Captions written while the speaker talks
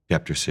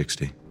Chapter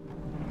 60.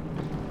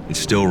 It's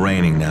still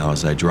raining now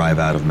as I drive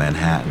out of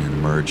Manhattan and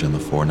emerge on the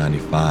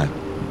 495,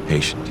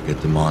 impatient to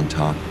get to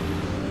Montauk.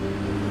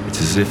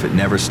 It's as if it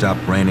never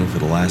stopped raining for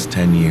the last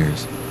 10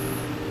 years.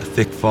 A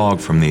thick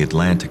fog from the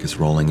Atlantic is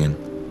rolling in.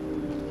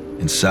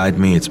 Inside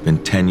me, it's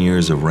been 10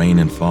 years of rain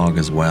and fog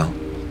as well.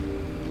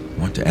 I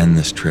want to end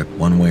this trip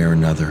one way or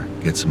another,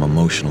 get some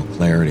emotional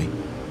clarity.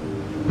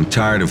 I'm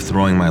tired of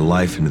throwing my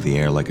life into the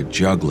air like a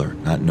juggler,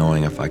 not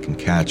knowing if I can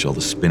catch all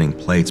the spinning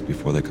plates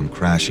before they come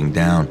crashing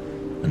down,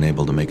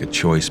 unable to make a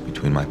choice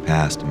between my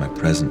past and my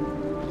present.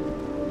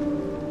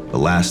 The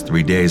last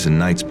 3 days and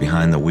nights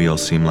behind the wheel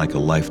seem like a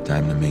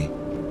lifetime to me.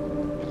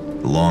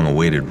 The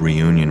long-awaited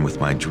reunion with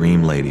my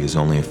dream lady is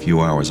only a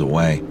few hours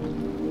away.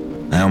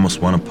 I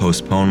almost want to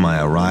postpone my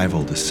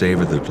arrival to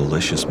savor the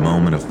delicious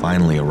moment of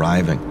finally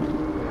arriving.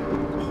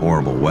 The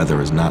horrible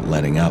weather is not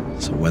letting up,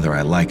 so whether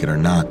I like it or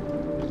not,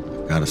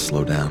 gotta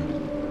slow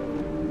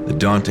down. The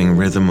daunting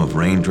rhythm of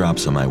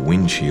raindrops on my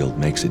windshield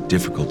makes it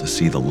difficult to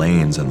see the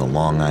lanes on the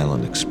Long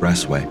Island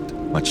Expressway,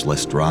 much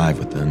less drive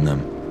within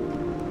them.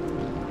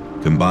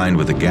 Combined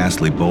with the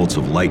ghastly bolts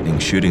of lightning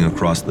shooting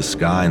across the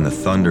sky and the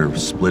thunder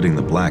splitting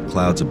the black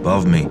clouds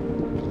above me,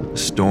 the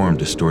storm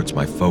distorts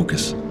my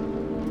focus.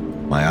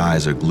 My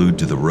eyes are glued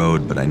to the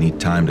road, but I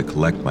need time to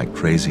collect my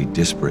crazy,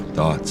 disparate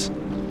thoughts.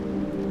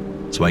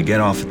 So I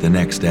get off at the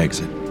next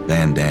exit,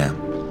 Van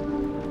Dam,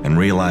 and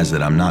realize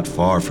that I'm not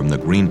far from the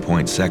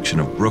Greenpoint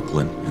section of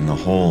Brooklyn in the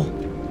Hole,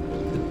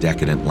 the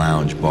decadent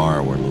lounge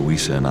bar where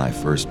Louisa and I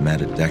first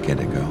met a decade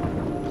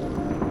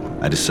ago.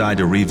 I decide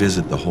to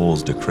revisit the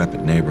Hole's decrepit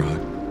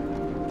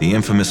neighborhood. The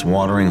infamous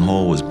watering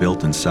hole was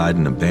built inside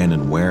an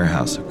abandoned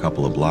warehouse a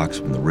couple of blocks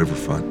from the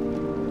riverfront,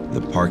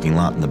 with a parking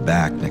lot in the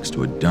back next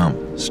to a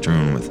dump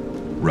strewn with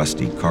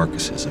rusty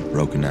carcasses of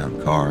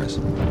broken-down cars.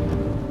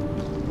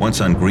 Once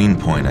on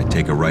Greenpoint, I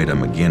take a right on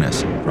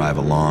McGinnis and drive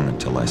along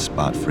until I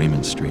spot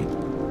Freeman Street.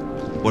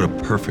 What a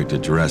perfect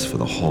address for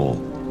the Hole.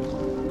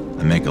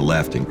 I make a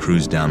left and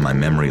cruise down my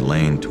memory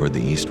lane toward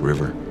the East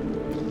River.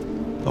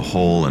 The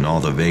Hole and all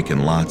the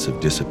vacant lots have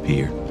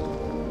disappeared.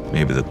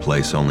 Maybe the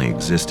place only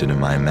existed in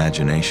my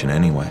imagination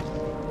anyway.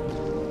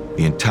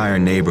 The entire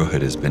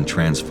neighborhood has been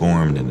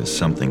transformed into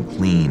something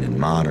clean and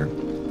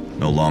modern,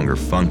 no longer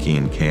funky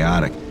and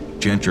chaotic,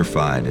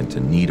 gentrified into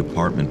neat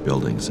apartment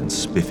buildings and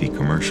spiffy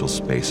commercial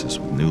spaces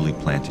with newly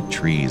planted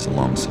trees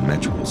along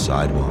symmetrical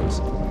sidewalks.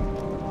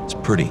 It's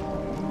pretty,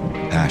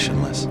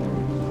 passionless.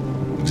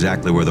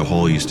 Exactly where the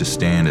Hole used to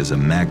stand is a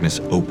magnus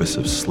opus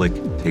of slick,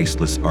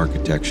 tasteless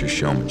architecture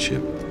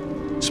showmanship,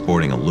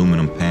 sporting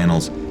aluminum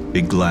panels,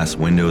 big glass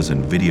windows,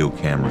 and video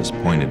cameras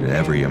pointed at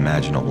every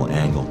imaginable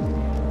angle.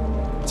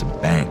 It's a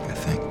bank, I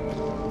think,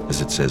 as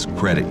it says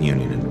Credit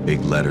Union in big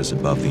letters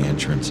above the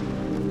entrance.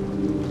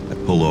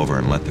 I pull over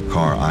and let the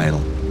car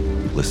idle,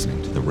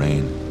 listening to the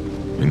rain,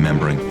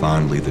 remembering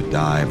fondly the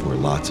dive where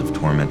lots of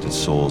tormented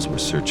souls were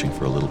searching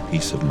for a little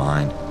peace of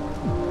mind,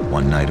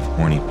 one night of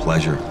horny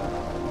pleasure,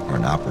 or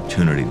an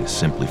opportunity to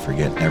simply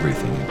forget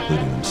everything,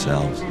 including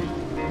themselves.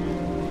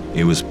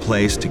 It was a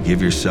place to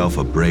give yourself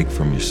a break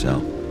from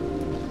yourself.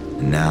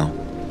 And now,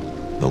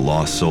 the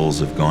lost souls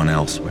have gone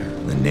elsewhere,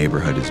 and the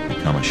neighborhood has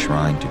become a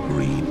shrine to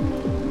greed.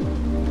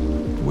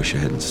 I wish I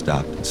hadn't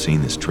stopped and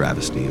seen this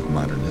travesty of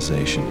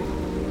modernization.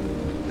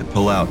 I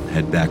pull out and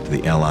head back to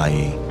the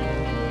LIE.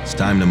 It's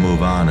time to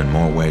move on in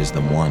more ways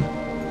than one.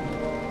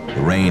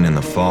 The rain and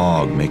the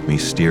fog make me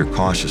steer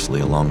cautiously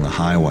along the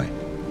highway.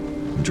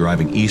 I'm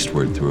driving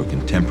eastward through a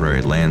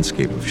contemporary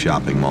landscape of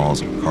shopping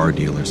malls and car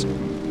dealers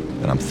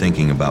that I'm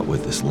thinking about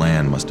what this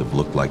land must have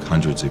looked like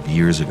hundreds of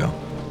years ago,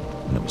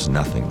 when it was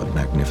nothing but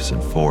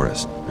magnificent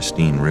forest,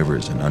 pristine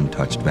rivers, and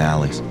untouched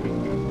valleys.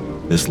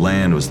 This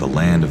land was the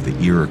land of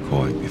the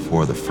Iroquois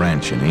before the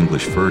French and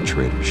English fur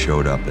traders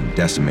showed up and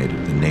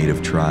decimated the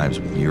native tribes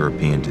with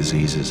European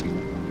diseases.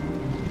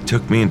 It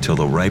took me until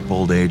the ripe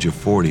old age of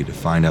 40 to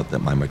find out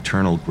that my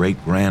maternal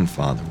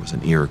great-grandfather was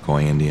an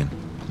Iroquois Indian,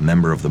 a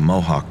member of the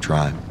Mohawk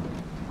tribe.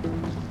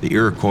 The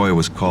Iroquois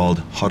was called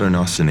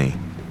Haudenosaunee,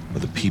 or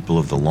the people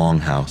of the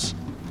Longhouse,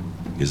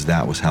 because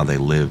that was how they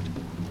lived,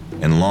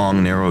 in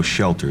long, narrow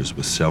shelters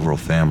with several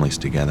families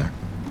together.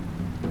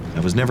 I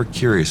was never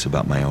curious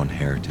about my own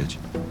heritage,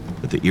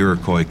 but the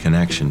Iroquois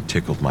connection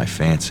tickled my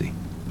fancy.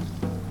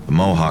 The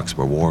Mohawks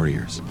were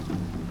warriors,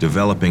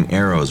 developing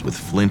arrows with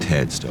flint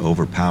heads to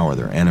overpower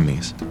their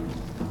enemies.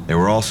 They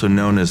were also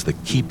known as the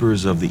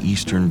Keepers of the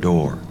Eastern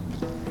Door,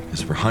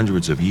 because for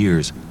hundreds of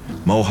years,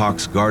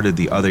 Mohawks guarded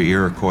the other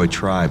Iroquois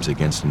tribes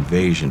against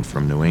invasion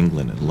from New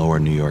England and lower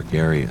New York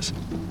areas.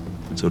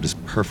 So it is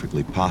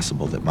perfectly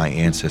possible that my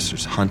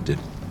ancestors hunted,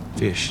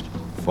 fished,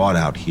 fought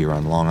out here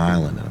on Long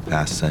Island in a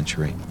past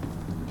century.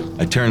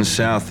 I turn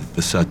south at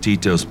the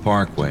Saltitos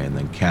Parkway and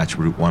then catch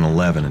Route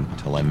 111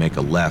 until I make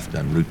a left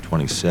on Route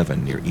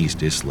 27 near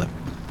East Islip.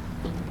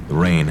 The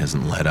rain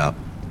hasn't let up,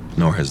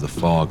 nor has the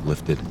fog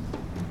lifted.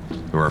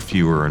 There are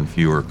fewer and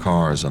fewer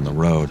cars on the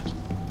road.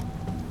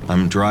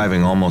 I'm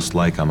driving almost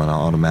like I'm an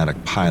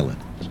automatic pilot,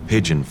 a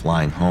pigeon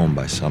flying home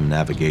by some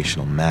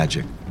navigational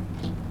magic.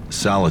 The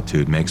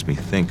solitude makes me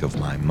think of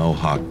my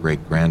Mohawk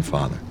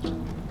great-grandfather.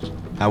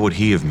 How would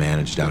he have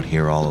managed out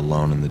here all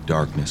alone in the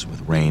darkness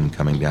with rain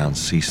coming down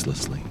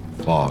ceaselessly,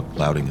 fog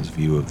clouding his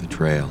view of the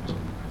trail?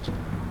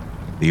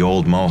 The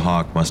old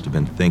Mohawk must have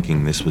been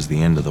thinking this was the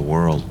end of the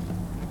world.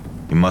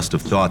 He must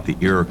have thought the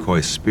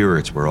Iroquois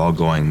spirits were all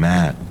going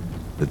mad,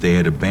 that they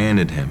had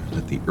abandoned him,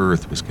 that the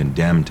earth was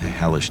condemned to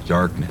hellish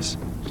darkness,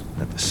 and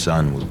that the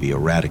sun would be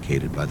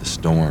eradicated by the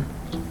storm.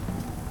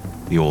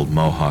 The old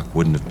Mohawk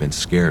wouldn't have been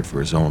scared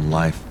for his own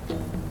life.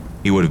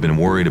 He would have been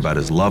worried about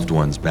his loved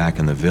ones back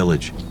in the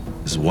village,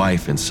 his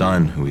wife and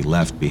son who he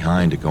left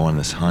behind to go on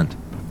this hunt.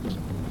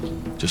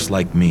 Just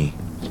like me,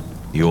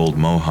 the old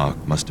Mohawk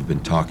must have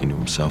been talking to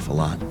himself a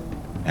lot,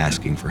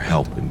 asking for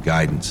help and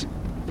guidance.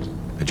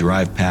 I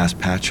drive past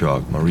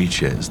Patchogue,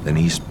 Mauritius, then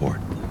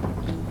Eastport.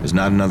 There's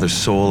not another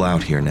soul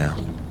out here now.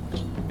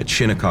 At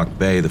Shinnecock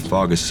Bay, the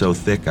fog is so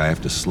thick I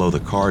have to slow the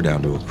car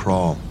down to a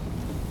crawl.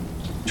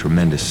 A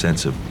tremendous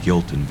sense of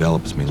guilt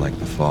envelops me like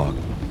the fog.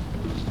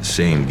 The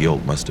same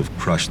guilt must have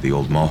crushed the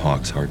old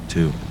Mohawk's heart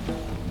too.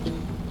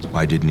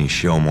 Why didn't he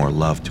show more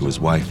love to his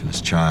wife and his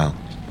child?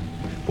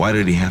 Why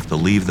did he have to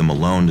leave them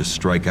alone to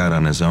strike out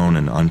on his own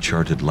in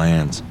uncharted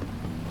lands?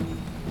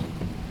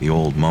 The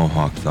old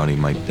Mohawk thought he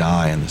might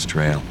die on this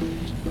trail,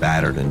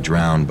 battered and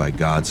drowned by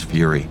God's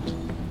fury,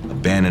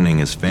 abandoning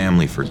his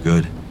family for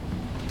good.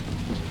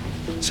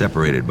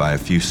 Separated by a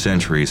few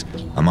centuries,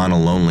 I'm on a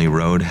lonely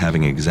road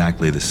having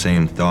exactly the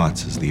same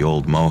thoughts as the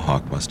old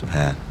Mohawk must have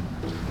had.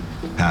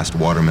 Past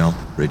Watermill,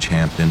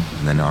 Bridgehampton,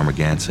 and then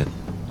Armaganset.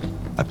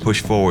 I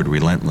push forward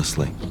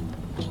relentlessly.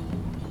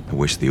 I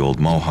wish the old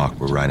Mohawk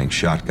were riding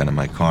shotgun in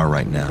my car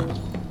right now,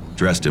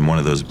 dressed in one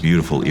of those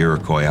beautiful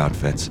Iroquois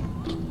outfits.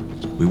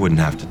 We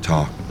wouldn't have to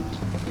talk.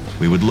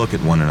 We would look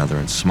at one another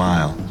and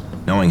smile,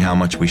 knowing how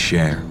much we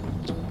share.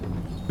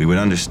 We would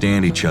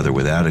understand each other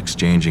without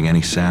exchanging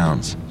any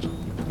sounds.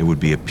 It would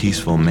be a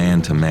peaceful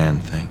man-to-man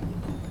thing.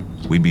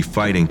 We'd be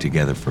fighting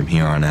together from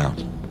here on out.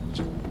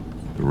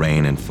 The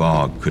rain and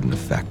fog couldn't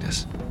affect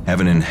us.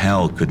 Heaven and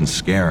hell couldn't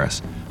scare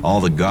us. All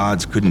the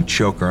gods couldn't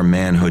choke our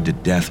manhood to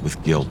death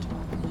with guilt.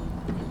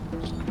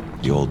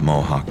 The old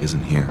Mohawk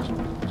isn't here.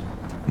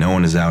 No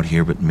one is out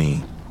here but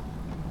me.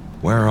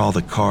 Where are all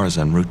the cars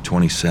on Route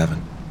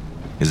 27?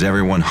 Is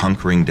everyone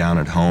hunkering down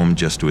at home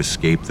just to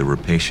escape the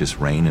rapacious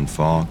rain and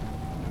fog?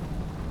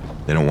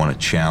 They don't want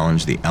to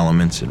challenge the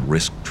elements and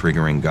risk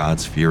triggering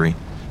God's fury.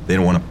 They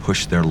don't want to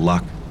push their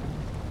luck.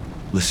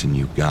 Listen,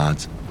 you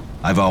gods,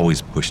 I've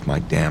always pushed my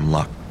damn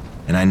luck,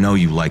 and I know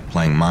you like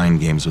playing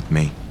mind games with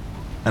me.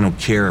 I don't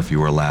care if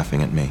you are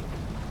laughing at me.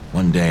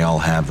 One day I'll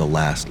have the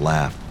last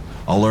laugh.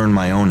 I'll earn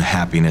my own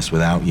happiness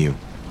without you.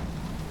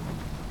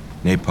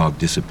 Napog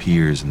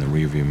disappears in the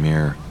rearview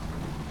mirror.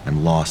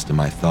 I'm lost in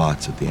my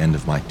thoughts at the end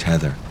of my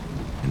tether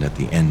and at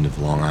the end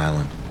of Long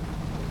Island.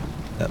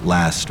 That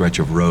last stretch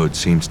of road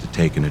seems to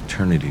take an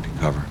eternity to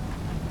cover.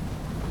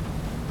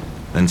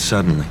 Then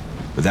suddenly,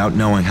 without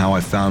knowing how I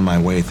found my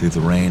way through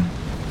the rain,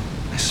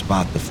 I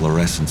spot the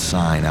fluorescent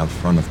sign out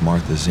front of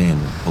Martha's Inn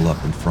and pull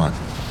up in front.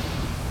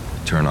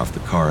 I turn off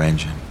the car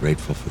engine,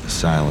 grateful for the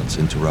silence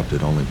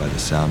interrupted only by the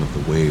sound of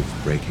the waves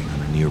breaking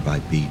on a nearby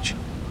beach.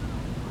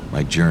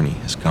 My journey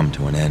has come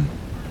to an end.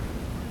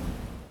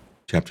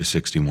 Chapter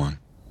 61.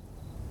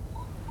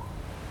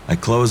 I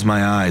closed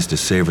my eyes to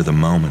savor the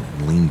moment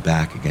and leaned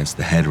back against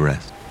the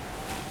headrest.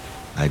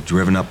 I had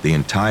driven up the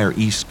entire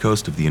east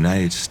coast of the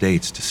United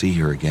States to see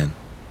her again.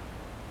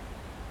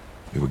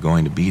 We were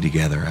going to be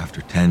together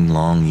after 10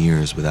 long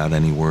years without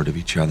any word of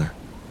each other.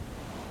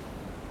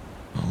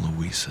 Oh,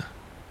 Louisa.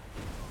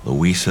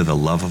 Louisa, the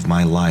love of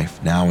my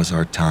life, now is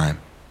our time.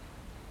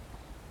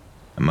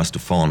 I must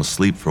have fallen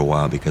asleep for a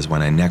while because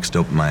when I next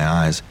opened my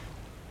eyes,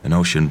 an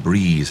ocean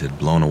breeze had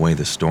blown away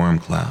the storm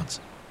clouds,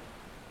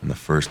 and the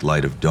first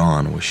light of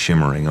dawn was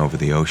shimmering over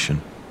the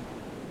ocean.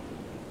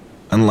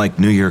 Unlike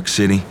New York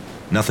City,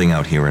 nothing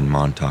out here in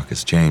Montauk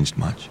has changed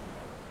much.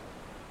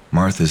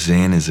 Martha's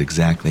Inn is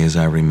exactly as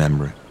I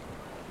remember it.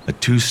 A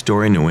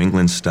 2-story New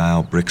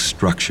England-style brick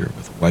structure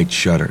with white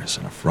shutters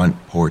and a front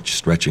porch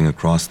stretching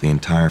across the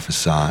entire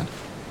facade,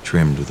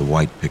 trimmed with a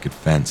white picket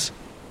fence.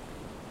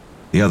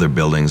 The other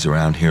buildings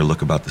around here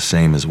look about the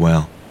same as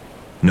well.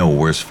 No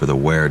worse for the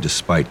wear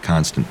despite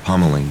constant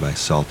pummeling by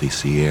salty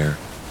sea air.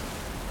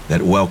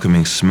 That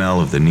welcoming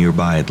smell of the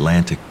nearby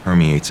Atlantic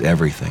permeates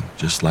everything,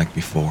 just like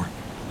before.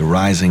 The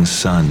rising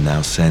sun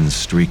now sends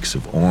streaks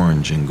of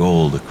orange and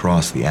gold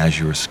across the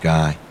azure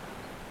sky,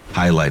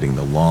 highlighting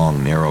the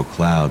long, narrow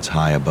clouds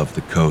high above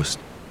the coast.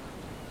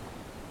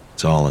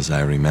 It's all as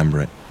I remember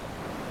it.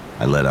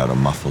 I let out a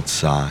muffled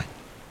sigh,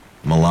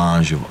 a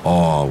melange of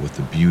awe with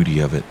the beauty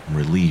of it and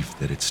relief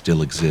that it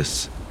still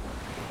exists.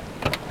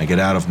 I get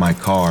out of my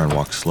car and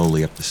walk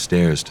slowly up the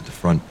stairs to the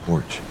front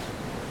porch.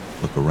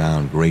 Look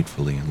around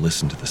gratefully and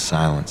listen to the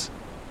silence.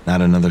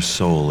 Not another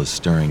soul is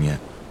stirring yet.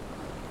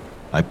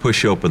 I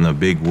push open the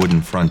big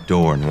wooden front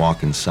door and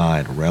walk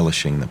inside,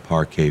 relishing the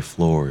parquet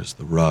floors,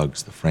 the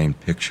rugs, the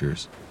framed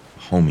pictures,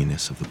 the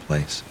hominess of the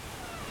place.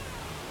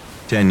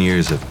 10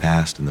 years have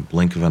passed in the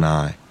blink of an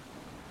eye.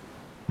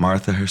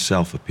 Martha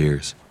herself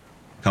appears,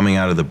 coming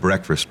out of the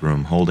breakfast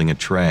room holding a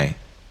tray.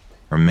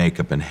 Her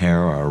makeup and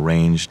hair are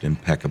arranged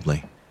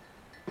impeccably.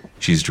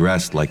 She's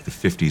dressed like the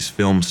 50s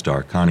film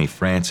star Connie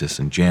Francis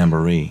in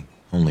Jamboree,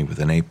 only with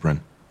an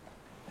apron.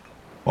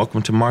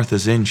 "Welcome to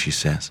Martha's Inn," she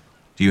says.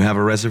 "Do you have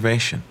a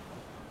reservation?"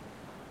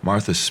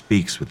 Martha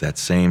speaks with that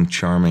same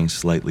charming,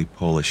 slightly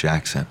Polish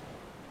accent.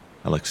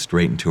 I look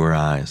straight into her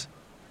eyes.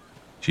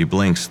 She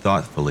blinks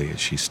thoughtfully as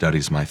she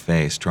studies my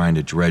face, trying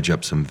to dredge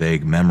up some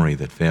vague memory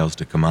that fails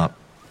to come up,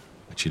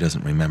 but she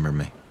doesn't remember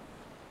me.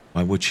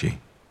 Why would she?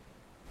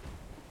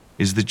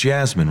 "Is the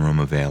Jasmine Room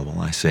available?"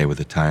 I say with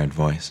a tired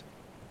voice.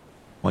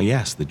 "Well,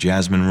 yes, the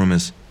Jasmine Room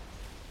is..."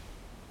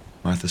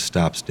 Martha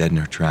stops dead in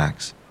her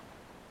tracks,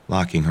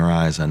 locking her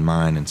eyes on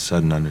mine in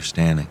sudden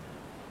understanding.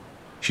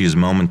 She is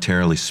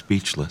momentarily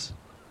speechless.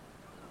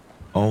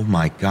 "Oh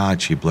my God,"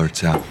 she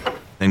blurts out,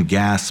 then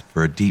gasps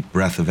for a deep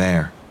breath of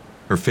air.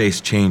 Her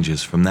face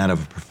changes from that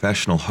of a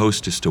professional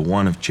hostess to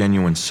one of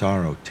genuine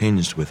sorrow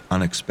tinged with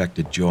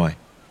unexpected joy.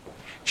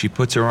 She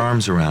puts her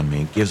arms around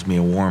me and gives me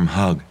a warm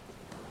hug.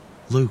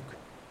 "Luke,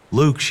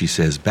 Luke," she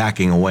says,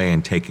 backing away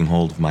and taking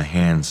hold of my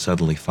hand,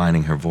 suddenly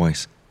finding her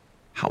voice.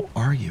 "How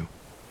are you?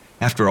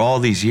 After all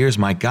these years,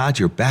 my God,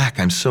 you're back.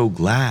 I'm so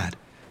glad.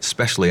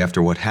 Especially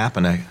after what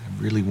happened, I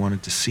really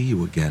wanted to see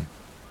you again."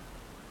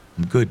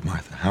 "I'm good,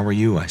 Martha. How are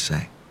you?" I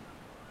say.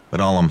 But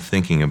all I'm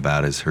thinking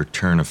about is her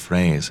turn of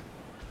phrase,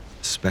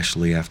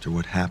 especially after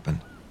what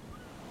happened.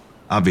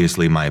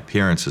 Obviously, my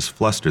appearance has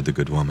flustered the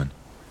good woman.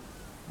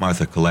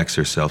 Martha collects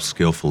herself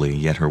skillfully,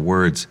 yet her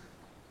words,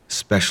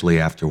 especially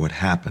after what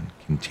happened,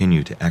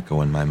 continue to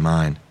echo in my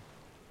mind.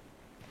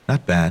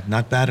 Not bad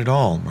at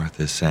all,"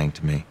 Martha is saying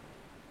to me,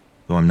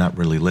 though I'm not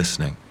really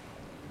listening.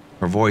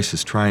 Her voice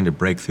is trying to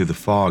break through the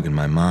fog in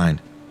my mind.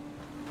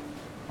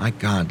 "My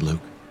God,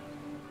 Luke,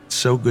 it's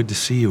so good to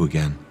see you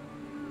again.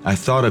 I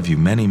thought of you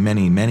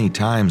many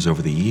times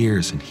over the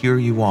years, and here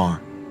you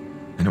are."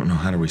 I don't know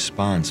how to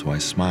respond, so I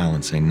smile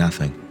and say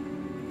nothing,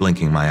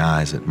 blinking my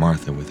eyes at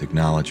Martha with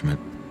acknowledgement.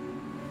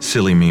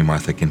 "Silly me,"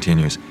 Martha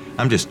continues.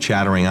 "I'm just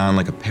chattering on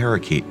like a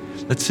parakeet.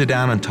 Let's sit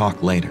down and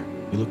talk later.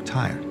 You look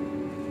tired.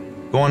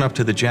 Go on up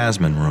to the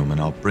Jasmine Room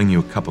and I'll bring you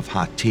a cup of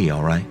hot tea,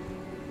 all right?"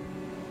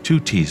 "2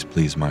 teas,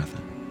 please, Martha."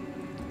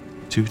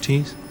 "2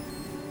 teas?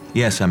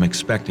 Yes, I'm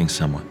expecting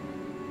someone."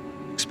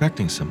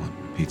 "Expecting someone,"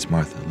 repeats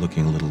Martha,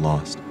 looking a little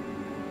lost.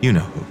 "You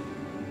know who."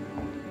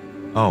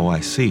 "Oh,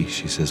 I see,"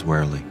 she says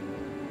warily,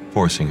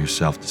 forcing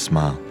herself to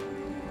smile.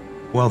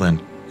 "Well then,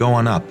 go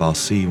on up. I'll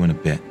see you in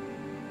a bit."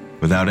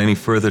 Without any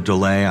further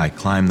delay, I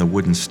climb the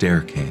wooden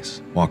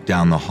staircase, walk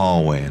down the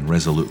hallway, and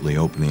resolutely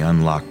open the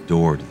unlocked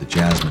door to the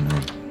Jasmine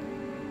Room.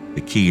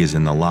 The key is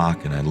in the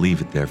lock, and I leave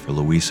it there for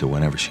Louisa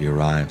whenever she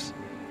arrives.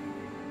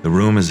 The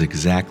room is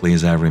exactly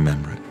as I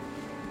remember it.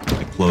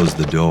 I close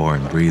the door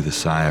and breathe a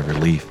sigh of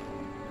relief,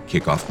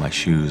 kick off my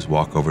shoes,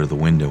 walk over to the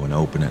window and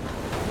open it.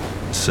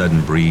 A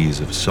sudden breeze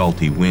of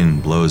salty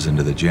wind blows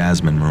into the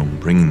Jasmine Room,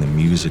 bringing the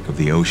music of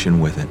the ocean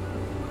with it.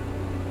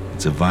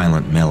 It's a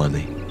violent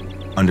melody,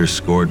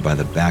 underscored by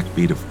the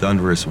backbeat of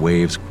thunderous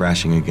waves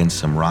crashing against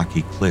some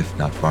rocky cliff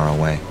not far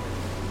away.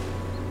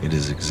 It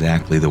is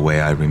exactly the way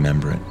I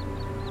remember it.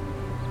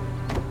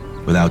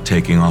 Without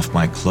taking off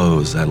my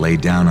clothes, I lay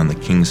down on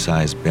the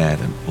king-size bed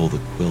and pull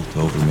the quilt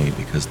over me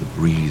because the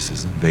breeze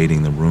is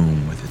invading the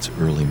room with its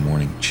early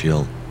morning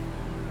chill.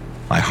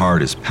 My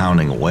heart is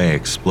pounding away,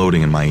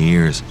 exploding in my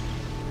ears.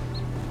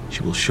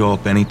 She will show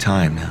up any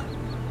time now.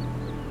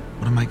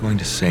 What am I going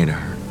to say to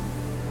her?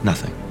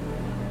 Nothing.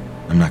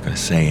 I'm not going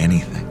to say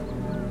anything.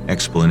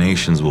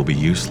 Explanations will be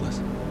useless.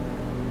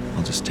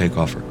 I'll just take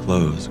off her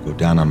clothes, go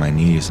down on my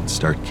knees and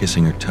start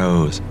kissing her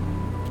toes,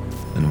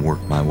 then work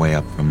my way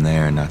up from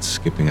there, not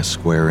skipping a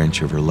square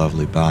inch of her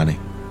lovely body.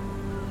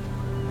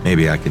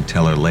 Maybe I can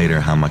tell her later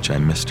how much I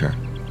missed her.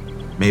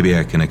 Maybe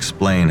I can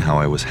explain how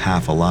I was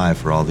half alive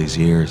for all these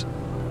years.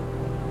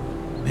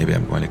 Maybe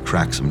I'm going to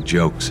crack some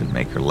jokes and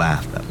make her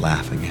laugh that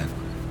laugh again.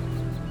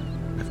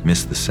 I've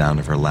missed the sound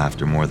of her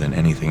laughter more than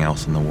anything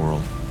else in the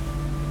world.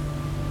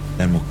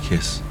 Then we'll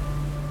kiss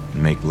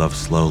and make love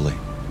slowly,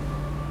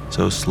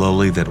 so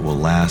slowly that it will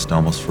last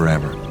almost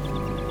forever.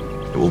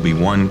 It will be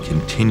one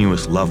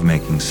continuous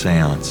love-making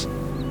seance,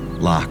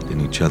 locked in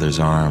each other's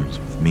arms,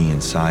 with me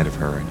inside of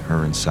her and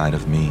her inside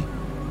of me,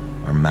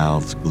 our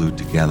mouths glued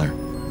together,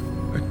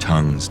 our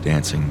tongues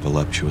dancing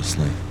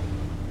voluptuously.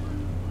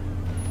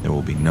 There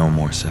will be no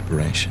more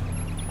separation.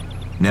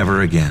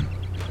 Never again.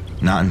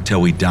 Not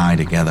until we die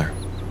together.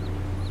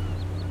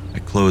 I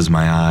close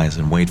my eyes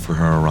and wait for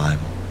her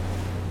arrival.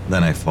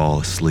 Then I fall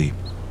asleep,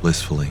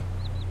 blissfully,